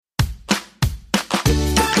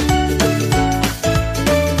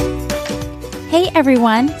Hey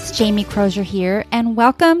everyone, it's Jamie Crozier here, and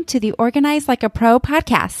welcome to the Organize Like a Pro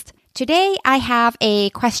podcast. Today, I have a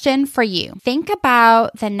question for you. Think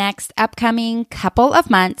about the next upcoming couple of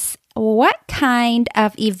months. What kind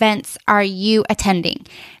of events are you attending?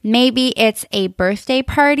 Maybe it's a birthday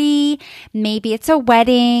party, maybe it's a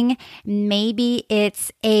wedding, maybe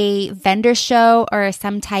it's a vendor show or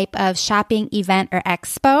some type of shopping event or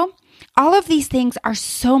expo. All of these things are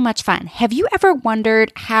so much fun. Have you ever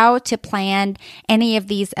wondered how to plan any of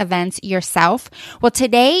these events yourself? Well,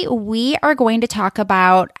 today we are going to talk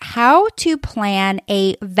about how to plan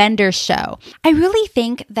a vendor show. I really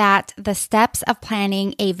think that the steps of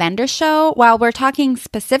planning a vendor show, while we're talking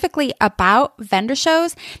specifically about vendor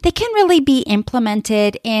shows, they can really be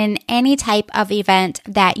implemented in any type of event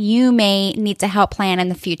that you may need to help plan in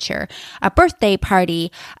the future. A birthday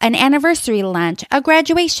party, an anniversary lunch, a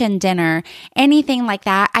graduation dinner, anything like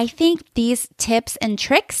that. I think these tips and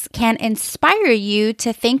tricks can inspire you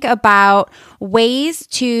to think about ways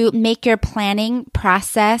to make your planning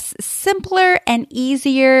process simpler and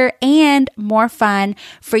easier and more fun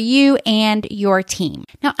for you and your team.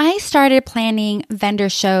 Now, I started planning vendor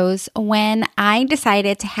shows when I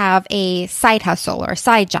decided to have a side hustle or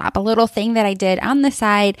side job, a little thing that I did on the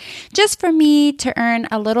side just for me to earn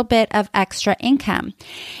a little bit of extra income.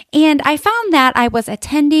 And I found that I was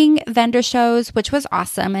attending vendor shows, which was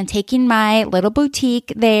awesome, and taking my little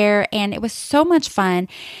boutique there, and it was so much fun.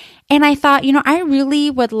 And I thought, I really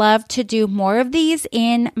would love to do more of these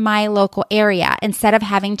in my local area instead of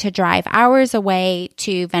having to drive hours away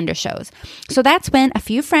to vendor shows. So that's when a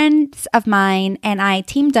few friends of mine and I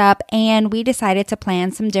teamed up and we decided to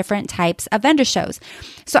plan some different types of vendor shows.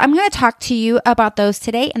 So I'm going to talk to you about those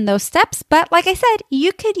today and those steps. But like I said,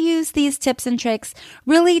 you could use these tips and tricks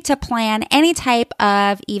really to plan any type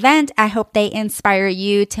of event. I hope they inspire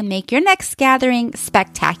you to make your next gathering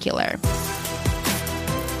spectacular.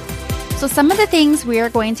 So some of the things we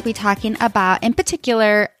are going to be talking about in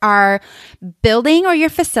particular are building or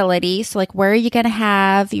your facility. So like where are you going to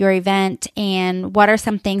have your event and what are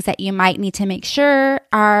some things that you might need to make sure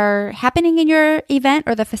are happening in your event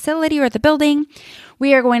or the facility or the building.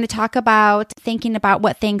 We are going to talk about thinking about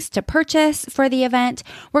what things to purchase for the event.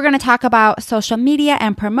 We're going to talk about social media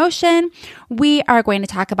and promotion. We are going to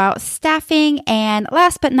talk about staffing. And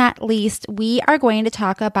last but not least, we are going to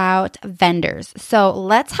talk about vendors. So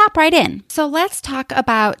let's hop right in. So let's talk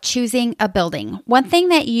about choosing a building. One thing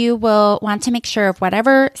that you will want to make sure of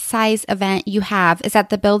whatever size event you have is that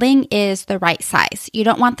the building is the right size. You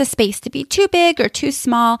don't want the space to be too big or too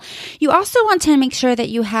small. You also want to make sure that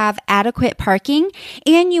you have adequate parking.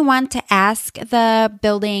 And you want to ask the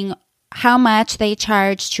building how much they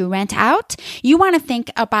charge to rent out. You want to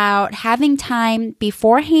think about having time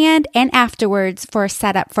beforehand and afterwards for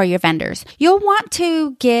setup for your vendors. You'll want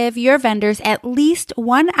to give your vendors at least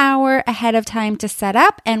 1 hour ahead of time to set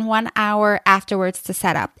up and 1 hour afterwards to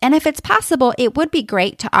set up. And if it's possible, it would be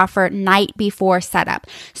great to offer night before setup.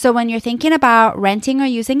 So when you're thinking about renting or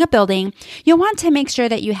using a building, you'll want to make sure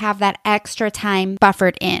that you have that extra time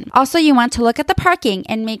buffered in. Also, you want to look at the parking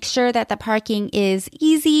and make sure that the parking is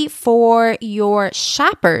easy for your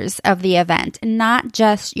shoppers of the event, not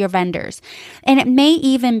just your vendors. And it may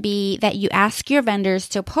even be that you ask your vendors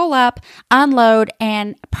to pull up, unload,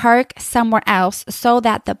 and park somewhere else so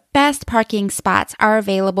that the best parking spots are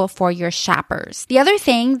available for your shoppers. The other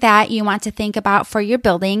thing that you want to think about for your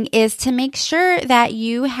building is to make sure that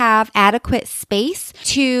you have adequate space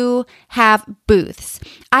to have booths.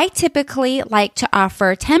 I typically like to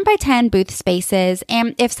offer 10 by 10 booth spaces,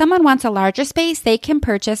 and if someone wants a larger space, they can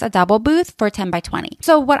purchase a double booth for 10 by 20.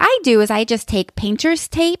 So what I do is I just take painter's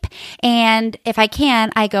tape, and if I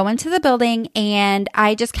can, I go into the building and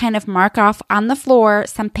I just kind of mark off on the floor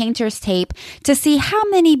some painter's tape to see how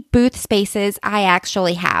many booth spaces I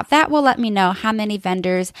actually have. That will let me know how many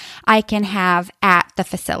vendors I can have at the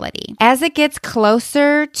facility. As it gets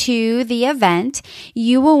closer to the event,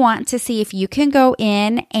 you will want to see if you can go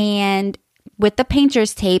in and with the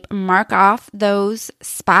painter's tape, mark off those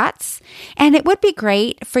spots. And it would be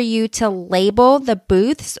great for you to label the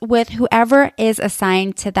booths with whoever is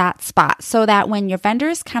assigned to that spot so that when your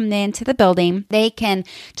vendors come into the building, they can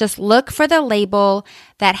just look for the label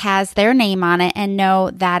that has their name on it and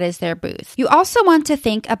know that is their booth. You also want to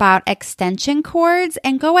think about extension cords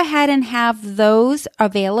and go ahead and have those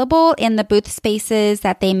available in the booth spaces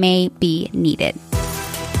that they may be needed.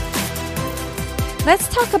 Let's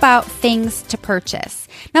talk about things to purchase.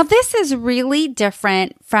 Now, this is really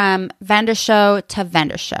different from vendor show to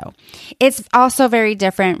vendor show. It's also very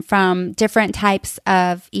different from different types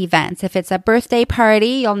of events. If it's a birthday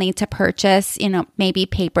party, you'll need to purchase, maybe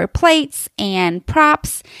paper plates and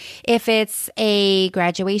props. If it's a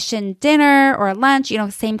graduation dinner or lunch,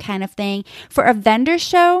 same kind of thing. For a vendor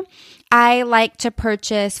show, I like to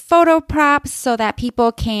purchase photo props so that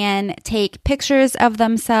people can take pictures of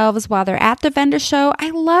themselves while they're at the vendor show. I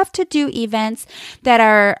love to do events that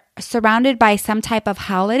are surrounded by some type of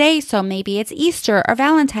holiday. So maybe it's Easter or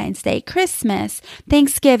Valentine's Day, Christmas,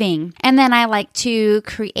 Thanksgiving. And then I like to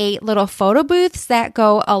create little photo booths that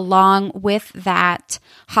go along with that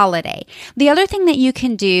holiday. The other thing that you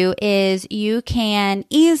can do is you can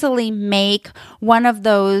easily make one of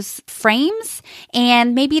those frames,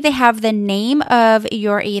 and maybe they have the name of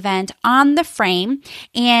your event on the frame,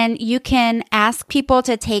 and you can ask people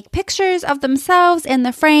to take pictures of themselves in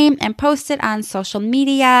the frame and post it on social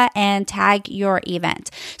media and tag your event.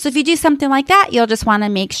 So if you do something like that, you'll just want to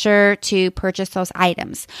make sure to purchase those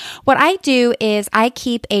items. What I do is I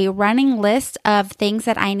keep a running list of things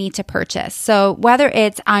that I need to purchase. So whether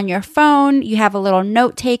it's on your phone, you have a little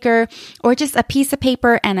note taker, or just a piece of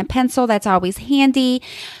paper and a pencil that's always handy.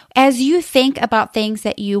 As you think about things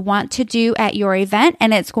that you want to do at your event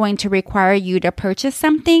and it's going to require you to purchase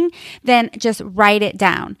something, then just write it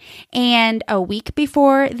down. And a week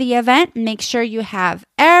before the event, make sure you have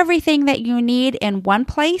everything that you need in one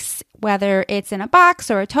place, whether it's in a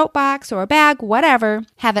box or a tote box or a bag, whatever.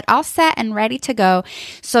 Have it all set and ready to go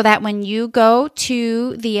so that when you go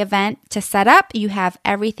to the event to set up, you have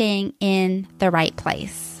everything in the right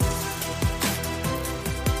place.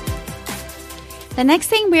 The next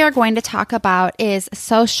thing we are going to talk about is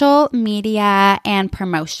social media and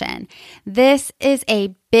promotion. This is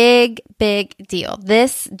a big deal.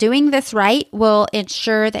 Doing this right will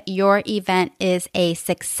ensure that your event is a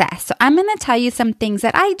success. So I'm going to tell you some things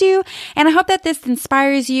that I do, and I hope that this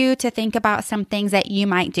inspires you to think about some things that you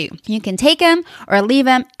might do. You can take them or leave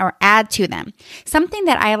them or add to them. Something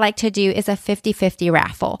that I like to do is a 50-50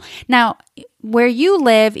 raffle. Now, where you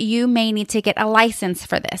live, you may need to get a license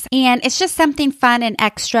for this. And it's just something fun and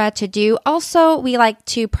extra to do. Also, we like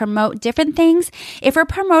to promote different things. If we're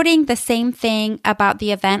promoting the same thing about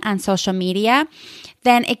the event on social media,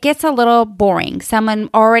 then it gets a little boring.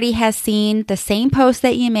 Someone already has seen the same post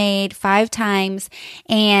that you made 5 times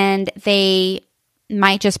and they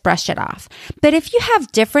might just brush it off. But if you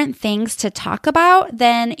have different things to talk about,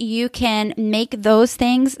 then you can make those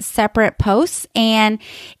things separate posts, and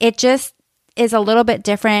it just is a little bit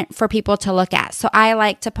different for people to look at. So I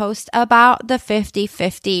like to post about the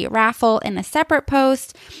 50-50 raffle in a separate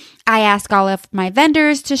post. I ask all of my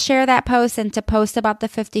vendors to share that post and to post about the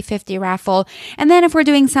 50-50 raffle. And then if we're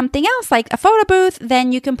doing something else like a photo booth,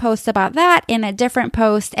 then you can post about that in a different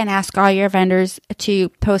post and ask all your vendors to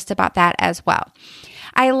post about that as well.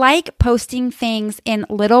 I like posting things in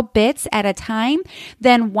little bits at a time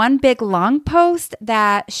than one big long post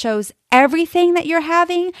that shows everything that you're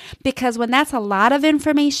having, because when that's a lot of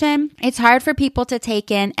information, it's hard for people to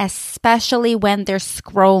take in, especially when they're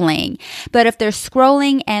scrolling. But if they're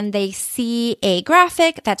scrolling and they see a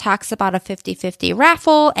graphic that talks about a 50-50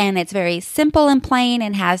 raffle and it's very simple and plain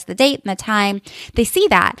and has the date and the time, they see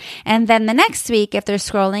that. And then the next week, if they're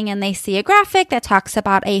scrolling and they see a graphic that talks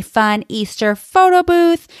about a fun Easter photo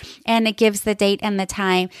booth and it gives the date and the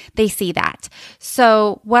time, they see that.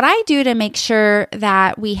 So what I do to make sure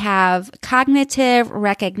that we have cognitive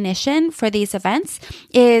recognition for these events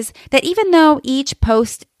is that even though each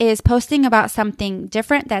post is posting about something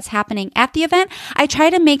different that's happening at the event, I try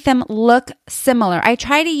to make them look similar. I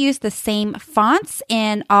try to use the same fonts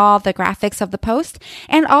in all the graphics of the post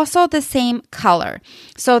and also the same color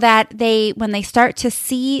so that when they start to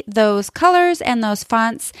see those colors and those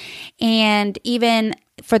fonts, and even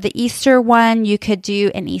for the Easter one, you could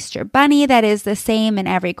do an Easter bunny that is the same in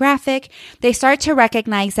every graphic. They start to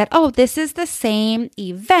recognize that, oh, this is the same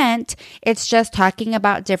event. It's just talking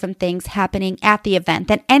about different things happening at the event.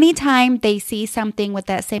 Then anytime they see something with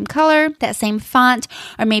that same color, that same font,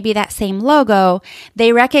 or maybe that same logo,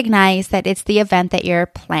 they recognize that it's the event that you're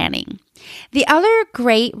planning. The other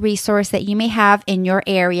great resource that you may have in your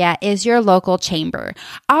area is your local chamber.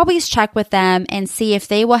 Always check with them and see if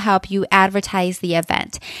they will help you advertise the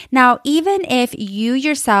event. Now, even if you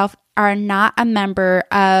yourself are not a member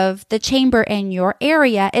of the chamber in your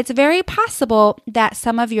area, it's very possible that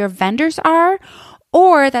some of your vendors are,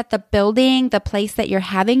 or that the building, the place that you're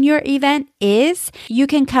having your event is, you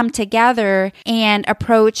can come together and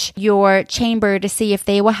approach your chamber to see if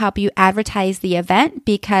they will help you advertise the event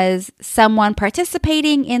because someone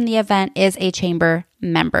participating in the event is a chamber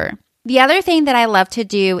member. The other thing that I love to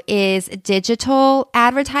do is digital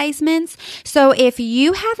advertisements. So if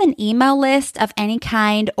you have an email list of any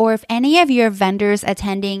kind, or if any of your vendors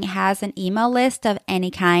attending has an email list of any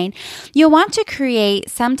kind, you'll want to create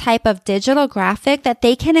some type of digital graphic that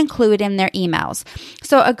they can include in their emails.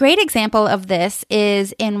 So a great example of this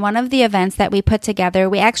is in one of the events that we put together,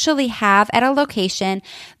 we actually have at a location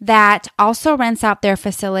that also rents out their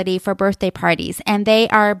facility for birthday parties, and they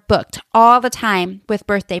are booked all the time with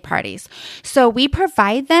birthday parties. So we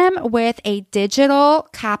provide them with a digital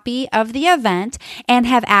copy of the event and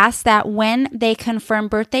have asked that when they confirm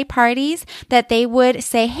birthday parties, that they would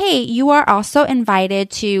say, hey, you are also invited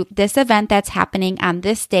to this event that's happening on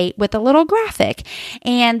this date with a little graphic.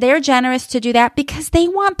 And they're generous to do that because they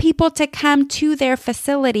want people to come to their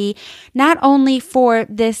facility, not only for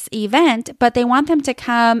this event, but they want them to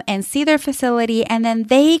come and see their facility, and then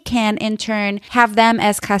they can in turn have them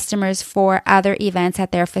as customers for other events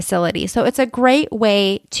at their facility. So it's a great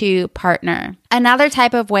way to partner. Another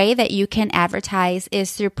type of way that you can advertise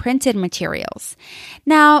is through printed materials.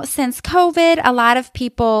 Now, since COVID, a lot of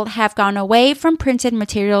people have gone away from printed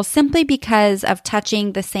materials simply because of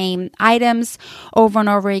touching the same items over and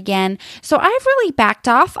over again. So I've really backed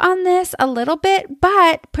off on this a little bit,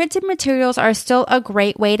 but printed materials are still a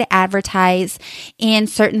great way to advertise in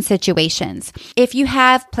certain situations. If you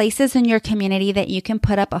have places in your community that you can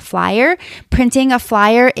put up a flyer, printing a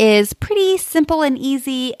flyer is pretty simple and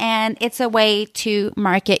easy, and it's a way to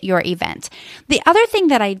market your event. The other thing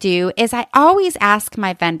that I do is I always ask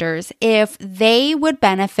my vendors if they would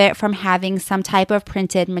benefit from having some type of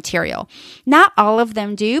printed material. Not all of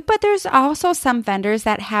them do, but there's also some vendors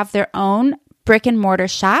that have their own brick and mortar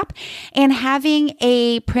shop, and having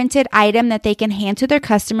a printed item that they can hand to their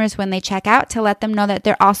customers when they check out to let them know that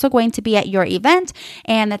they're also going to be at your event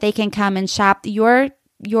and that they can come and shop your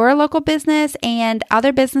local business and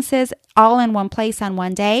other businesses all in one place on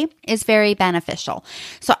one day is very beneficial.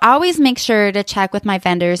 So always make sure to check with my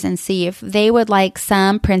vendors and see if they would like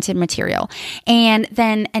some printed material. And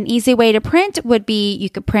then an easy way to print would be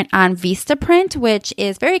you could print on VistaPrint, which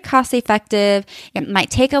is very cost effective. It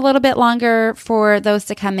might take a little bit longer for those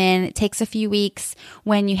to come in. It takes a few weeks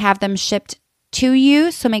when you have them shipped to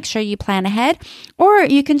you, so make sure you plan ahead. Or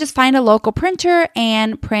you can just find a local printer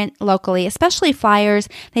and print locally, especially flyers.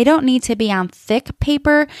 They don't need to be on thick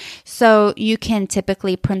paper, so you can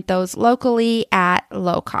typically print those locally at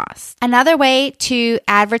low cost. Another way to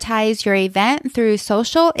advertise your event through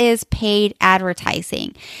social is paid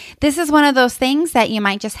advertising. This is one of those things that you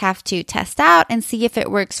might just have to test out and see if it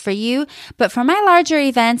works for you. But for my larger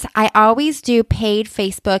events, I always do paid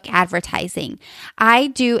Facebook advertising. I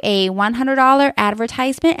do a $100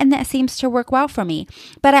 advertisement, and that seems to work well for me.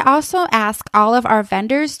 But I also ask all of our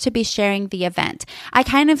vendors to be sharing the event. I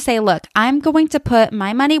kind of say, look, I'm going to put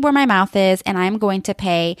my money where my mouth is, and I'm going to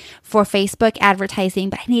pay for Facebook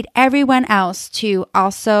advertising, but I need everyone else to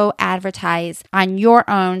also advertise on your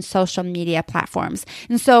own social media platforms.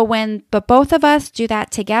 And so when both of us do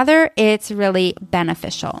that together, it's really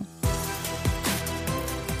beneficial.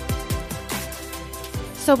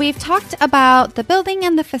 So we've talked about the building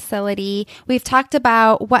and the facility. We've talked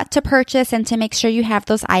about what to purchase and to make sure you have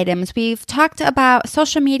those items. We've talked about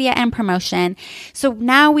social media and promotion. So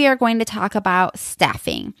now we are going to talk about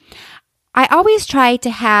staffing. I always try to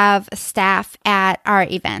have staff at our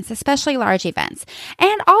events, especially large events.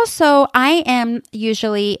 And also, I am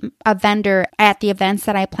usually a vendor at the events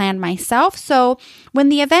that I plan myself. So when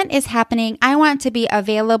the event is happening, I want to be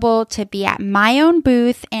available to be at my own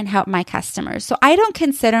booth and help my customers. So I don't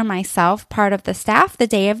consider myself part of the staff the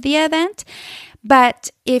day of the event. But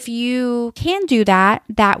if you can do that,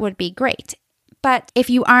 that would be great. But if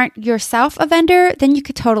you aren't yourself a vendor, then you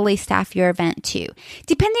could totally staff your event too.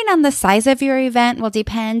 Depending on the size of your event will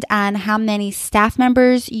depend on how many staff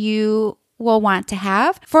members you will want to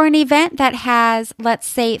have. For an event that has, let's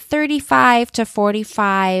say, 35 to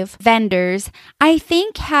 45 vendors, I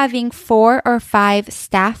think having 4 or 5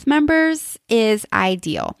 staff members is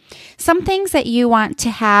ideal. Some things that you want to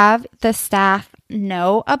have the staff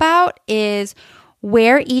know about is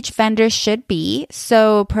where each vendor should be.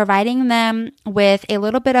 So providing them with a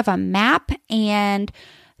little bit of a map and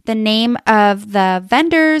the name of the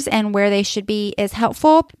vendors and where they should be is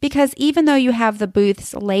helpful because even though you have the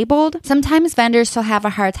booths labeled, sometimes vendors still have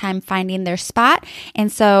a hard time finding their spot.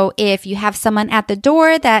 And so if you have someone at the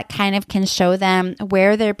door that kind of can show them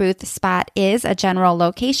where their booth spot is, a general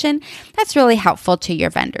location, that's really helpful to your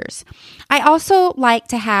vendors. I also like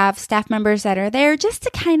to have staff members that are there just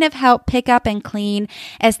to kind of help pick up and clean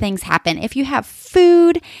as things happen. If you have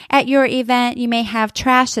food at your event, you may have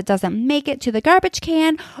trash that doesn't make it to the garbage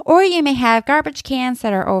can, or you may have garbage cans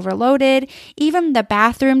that are overloaded. Even the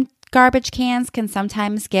bathroom garbage cans can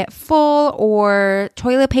sometimes get full or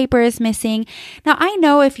toilet paper is missing. Now, I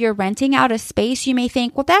know if you're renting out a space, you may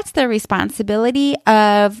think, well, that's the responsibility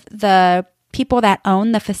of the people that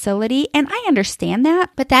own the facility. And I understand that,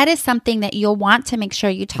 but that is something that you'll want to make sure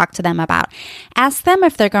you talk to them about. Ask them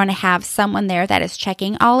if they're going to have someone there that is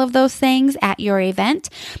checking all of those things at your event,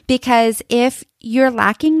 because if you're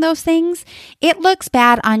lacking those things, it looks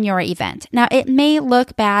bad on your event. Now, it may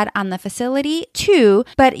look bad on the facility too,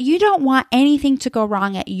 but you don't want anything to go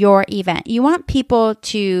wrong at your event. You want people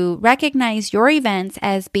to recognize your events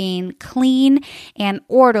as being clean and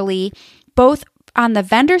orderly, both on the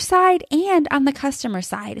vendor side and on the customer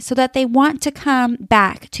side, so that they want to come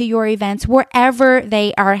back to your events wherever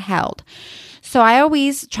they are held. So I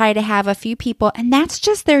always try to have a few people, and that's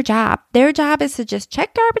just their job. Their job is to just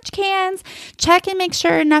check garbage cans, check and make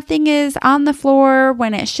sure nothing is on the floor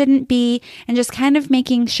when it shouldn't be, and just kind of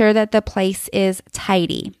making sure that the place is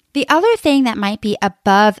tidy. The other thing that might be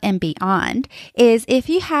above and beyond is if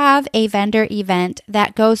you have a vendor event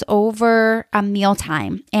that goes over a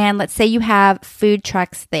mealtime, and let's say you have food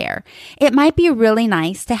trucks there, it might be really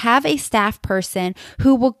nice to have a staff person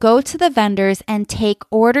who will go to the vendors and take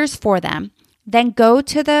orders for them. Then go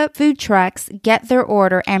to the food trucks, get their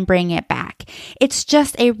order, and bring it back. It's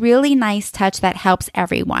just a really nice touch that helps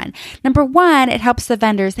everyone. Number one, it helps the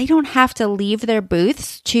vendors. They don't have to leave their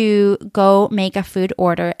booths to go make a food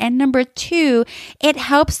order. And number two, it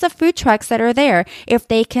helps the food trucks that are there if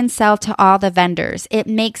they can sell to all the vendors. It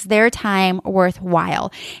makes their time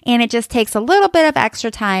worthwhile. And it just takes a little bit of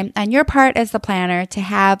extra time on your part as the planner to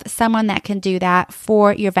have someone that can do that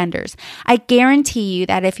for your vendors. I guarantee you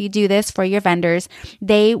that if you do this for your vendors,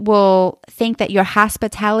 they will think that your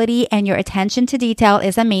hospitality and your attention to detail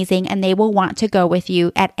is amazing, and they will want to go with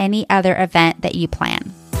you at any other event that you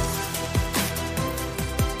plan.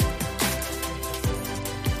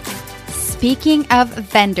 Speaking of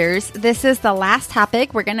vendors, this is the last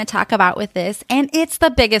topic we're going to talk about with this, and it's the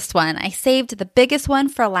biggest one. I saved the biggest one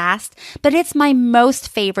for last, but it's my most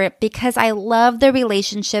favorite because I love the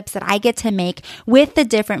relationships that I get to make with the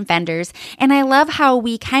different vendors, and I love how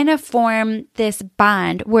we kind of form this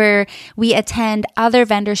bond where we attend other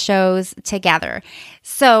vendor shows together.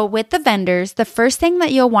 So with the vendors, the first thing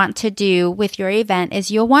that you'll want to do with your event is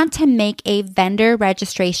you'll want to make a vendor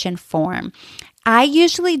registration form. I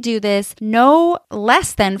usually do this no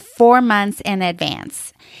less than 4 months in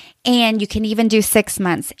advance, and you can even do 6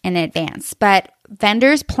 months in advance. But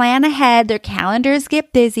vendors plan ahead, their calendars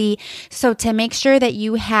get busy, so to make sure that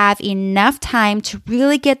you have enough time to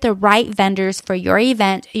really get the right vendors for your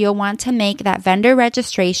event, you'll want to make that vendor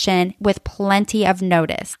registration with plenty of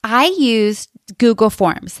notice. I use Google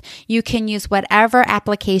Forms. You can use whatever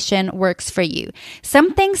application works for you.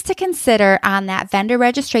 Some things to consider on that vendor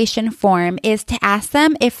registration form is to ask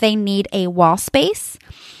them if they need a wall space,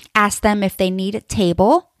 ask them if they need a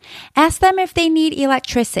table, ask them if they need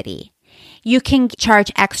electricity. You can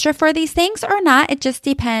charge extra for these things or not. It just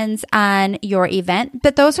depends on your event.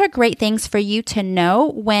 But those are great things for you to know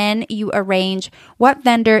when you arrange what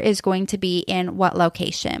vendor is going to be in what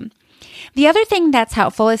location. The other thing that's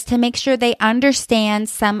helpful is to make sure they understand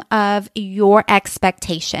some of your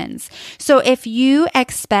expectations. So if you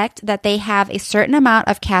expect that they have a certain amount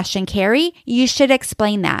of cash and carry, you should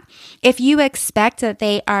explain that. If you expect that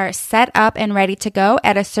they are set up and ready to go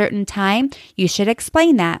at a certain time, you should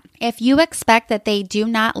explain that. If you expect that they do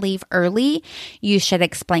not leave early, you should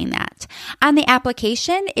explain that. On the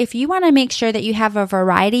application, if you want to make sure that you have a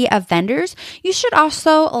variety of vendors, you should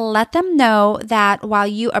also let them know that while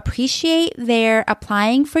you appreciate their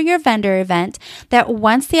applying for your vendor event, that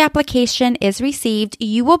once the application is received,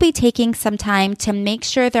 you will be taking some time to make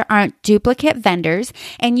sure there aren't duplicate vendors,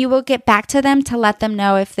 and you will get back to them to let them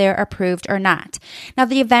know if they're approved or not. Now,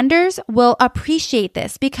 the vendors will appreciate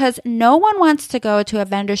this because no one wants to go to a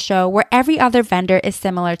vendor show where every other vendor is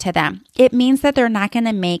similar to them. It means that they're not going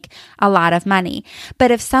to make a lot of money.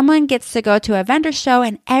 But if someone gets to go to a vendor show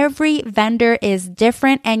and every vendor is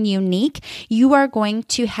different and unique, you are going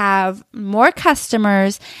to have more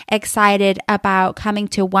customers excited about coming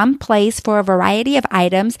to one place for a variety of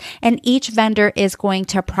items, and each vendor is going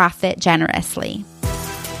to profit generously.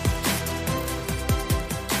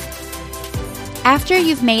 After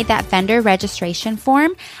you've made that vendor registration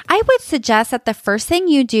form, I would suggest that the first thing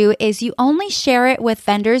you do is you only share it with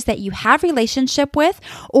vendors that you have relationship with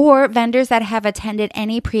or vendors that have attended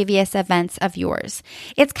any previous events of yours.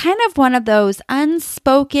 It's kind of one of those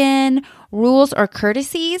unspoken rules or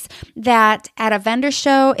courtesies that at a vendor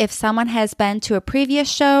show, if someone has been to a previous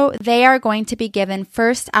show, they are going to be given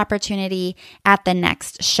first opportunity at the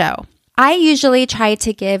next show. I usually try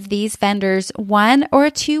to give these vendors 1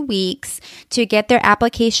 or 2 weeks to get their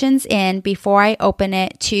applications in before I open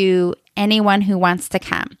it to anyone who wants to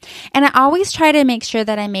come. And I always try to make sure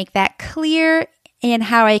that I make that clear in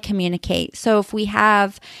how I communicate. So if we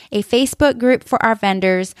have a Facebook group for our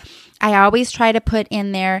vendors, I always try to put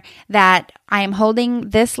in there that I am holding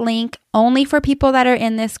this link only for people that are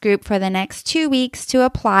in this group for the next 2 weeks to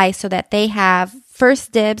apply so that they have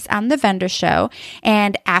first dibs on the vendor show.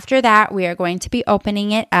 And after that, we are going to be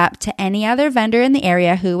opening it up to any other vendor in the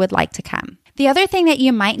area who would like to come. The other thing that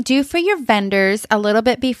you might do for your vendors a little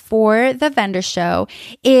bit before the vendor show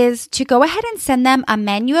is to go ahead and send them a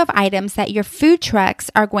menu of items that your food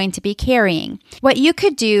trucks are going to be carrying. What you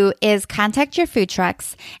could do is contact your food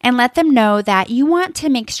trucks and let them know that you want to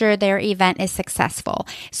make sure their event is successful.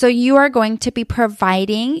 So you are going to be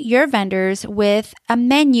providing your vendors with a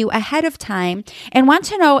menu ahead of time and want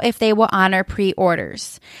to know if they will honor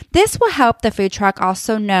pre-orders. This will help the food truck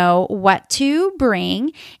also know what to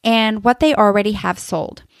bring and what they already have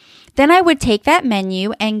sold. Then I would take that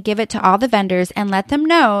menu and give it to all the vendors and let them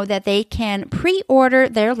know that they can pre-order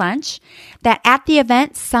their lunch, that at the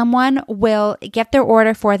event, someone will get their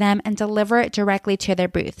order for them and deliver it directly to their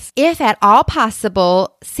booths. If at all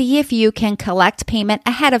possible, see if you can collect payment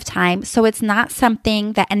ahead of time so it's not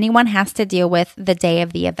something that anyone has to deal with the day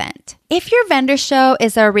of the event. If your vendor show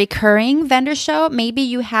is a recurring vendor show, maybe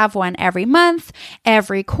you have one every month,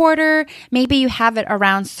 every quarter, maybe you have it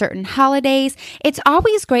around certain holidays, it's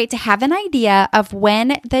always great to have an idea of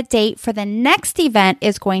when the date for the next event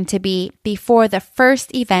is going to be before the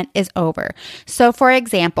first event is over. So for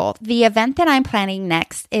example, the event that I'm planning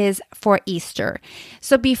next is for Easter.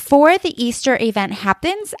 So before the Easter event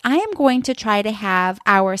happens, I am going to try to have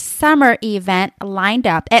our summer event lined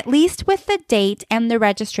up, at least with the date and the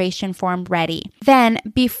registration form ready. Then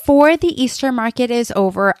before the Easter market is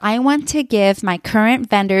over, I want to give my current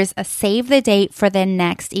vendors a save the date for the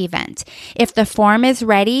next event. If the form is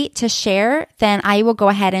ready to share, then I will go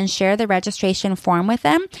ahead and share the registration form with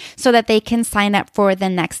them so that they can sign up for the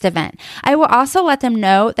next event. I will also let them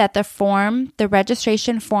know that the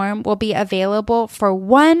registration form will be available for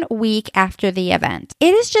 1 week after the event.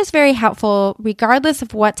 It is just very helpful, regardless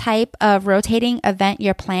of what type of rotating event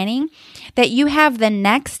you're planning, that you have the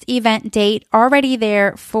next event date already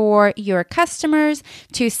there for your customers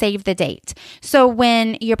to save the date. So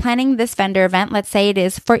when you're planning this vendor event, let's say it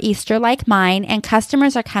is for Easter like mine, and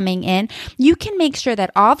customers are coming in, you can make sure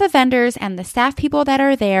that all the vendors and the staff people that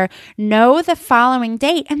are there know the following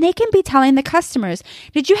date, and they can be telling the customers,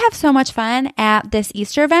 did you have so much fun at this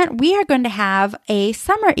Easter event? We are going to have a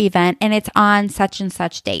summer event and it's on such and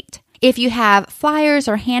such date. If you have flyers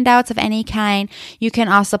or handouts of any kind, you can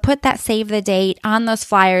also put that save the date on those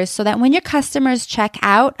flyers so that when your customers check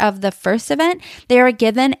out of the first event, they are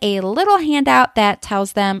given a little handout that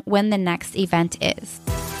tells them when the next event is.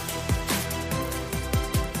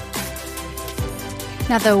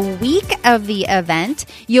 Now, the week of the event,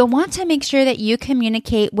 you'll want to make sure that you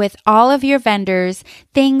communicate with all of your vendors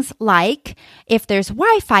things like if there's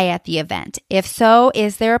Wi-Fi at the event. If so,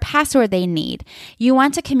 is there a password they need? You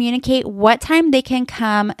want to communicate what time they can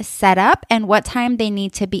come set up and what time they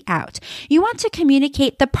need to be out. You want to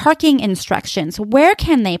communicate the parking instructions. Where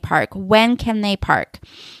can they park? When can they park?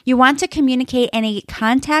 You want to communicate any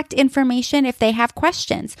contact information if they have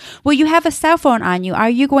questions. Will you have a cell phone on you? Are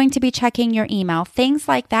you going to be checking your email? Things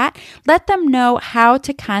like that. Let them know how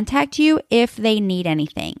to contact you if they need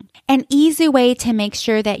anything. An easy way to make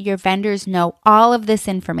sure that your vendors know all of this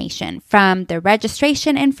information, from the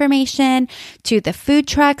registration information to the food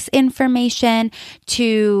trucks information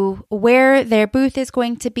to where their booth is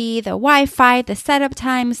going to be, the Wi-Fi, the setup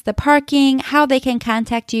times, the parking, how they can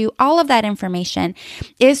contact you, all of that information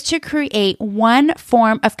is to create one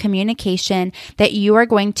form of communication that you are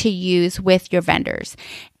going to use with your vendors.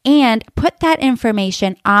 and put that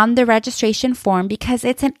information on the registration form because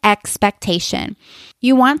it's an expectation.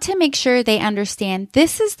 You want to make sure they understand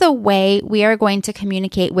this is the way we are going to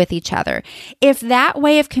communicate with each other. If that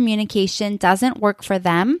way of communication doesn't work for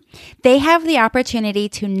them, they have the opportunity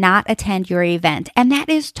to not attend your event. And that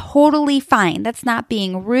is totally fine. That's not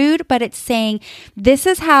being rude, but it's saying, this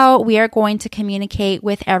is how we are going to communicate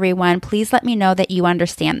with everyone. Please let me know that you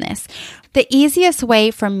understand this. The easiest way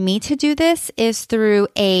for me to do this is through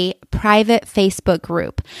a private Facebook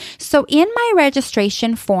group. So in my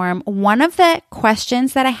registration form, one of the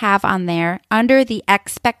questions that I have on there under the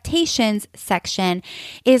expectations section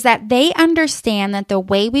is that they understand that the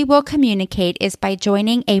way we will communicate is by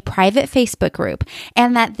joining a private Facebook group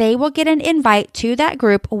and that they will get an invite to that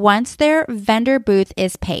group once their vendor booth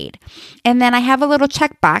is paid. And then I have a little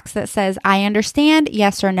checkbox that says, I understand,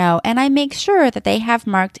 yes or no. And I make sure that they have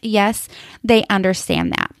marked yes, they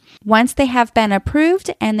understand that. Once they have been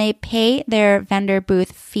approved and they pay their vendor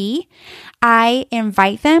booth fee, I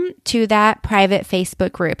invite them to that private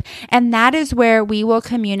Facebook group. And that is where we will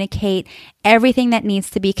communicate everything that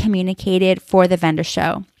needs to be communicated for the vendor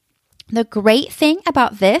show. The great thing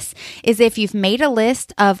about this is if you've made a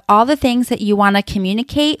list of all the things that you want to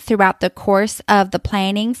communicate throughout the course of the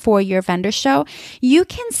planning for your vendor show, you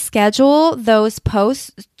can schedule those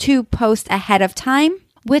posts to post ahead of time,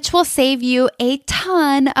 which will save you a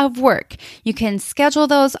ton of work. You can schedule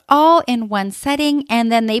those all in one setting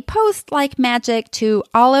and then they post like magic to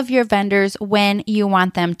all of your vendors when you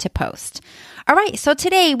want them to post. All right, so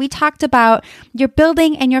today we talked about your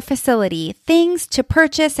building and your facility, things to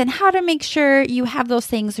purchase and how to make sure you have those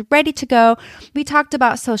things ready to go. We talked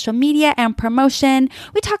about social media and promotion.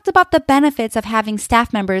 We talked about the benefits of having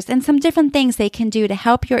staff members and some different things they can do to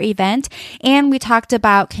help your event. And we talked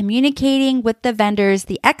about communicating with the vendors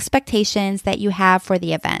the expectations that you have for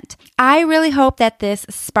the event. I really hope that this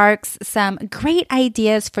sparks some great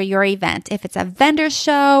ideas for your event. If it's a vendor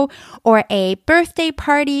show or a birthday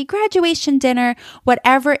party, graduation dinner,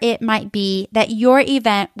 whatever it might be, that your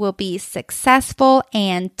event will be successful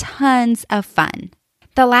and tons of fun.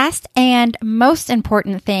 The last and most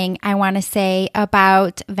important thing I want to say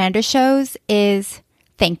about vendor shows is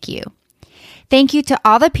thank you. Thank you to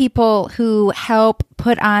all the people who help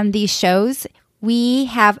put on these shows. We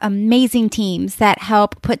have amazing teams that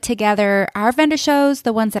help put together our vendor shows,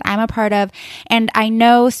 the ones that I'm a part of. And I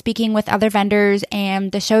know speaking with other vendors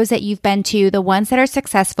and the shows that you've been to, the ones that are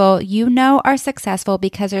successful, you know are successful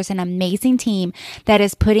because there's an amazing team that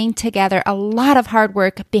is putting together a lot of hard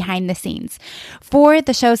work behind the scenes. For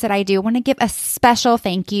the shows that I do, I want to give a special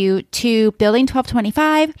thank you to Building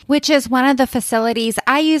 1225, which is one of the facilities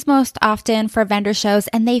I use most often for vendor shows,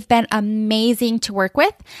 and they've been amazing to work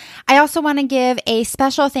with. I also want to give a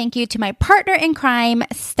special thank you to my partner in crime,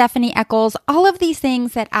 Stephanie Eccles. All of these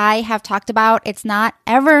things that I have talked about, it's not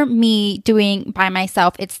ever me doing by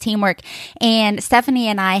myself, it's teamwork. And Stephanie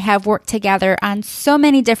and I have worked together on so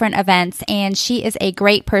many different events, and she is a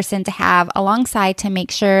great person to have alongside to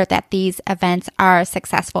make sure that these events are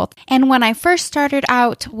successful. And when I first started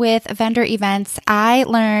out with vendor events, I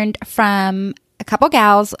learned from a couple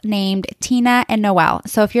gals named Tina and Noelle.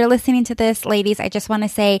 So if you're listening to this, ladies, I just want to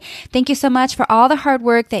say thank you so much for all the hard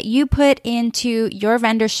work that you put into your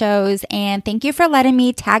vendor shows, and thank you for letting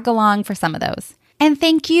me tag along for some of those. And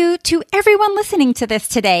thank you to everyone listening to this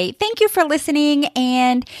today. Thank you for listening.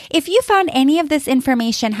 And if you found any of this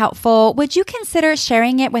information helpful, would you consider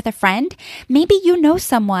sharing it with a friend? Maybe you know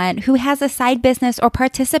someone who has a side business or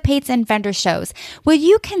participates in vendor shows. Would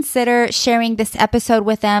you consider sharing this episode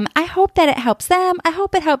with them? I hope that it helps them. I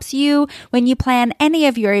hope it helps you when you plan any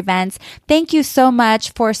of your events. Thank you so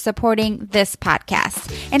much for supporting this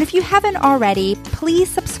podcast. And if you haven't already, please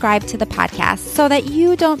subscribe to the podcast so that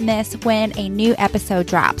you don't miss when a new episode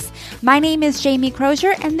drops. My name is Jamie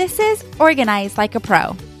Crozier, and this is Organize Like a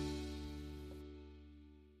Pro.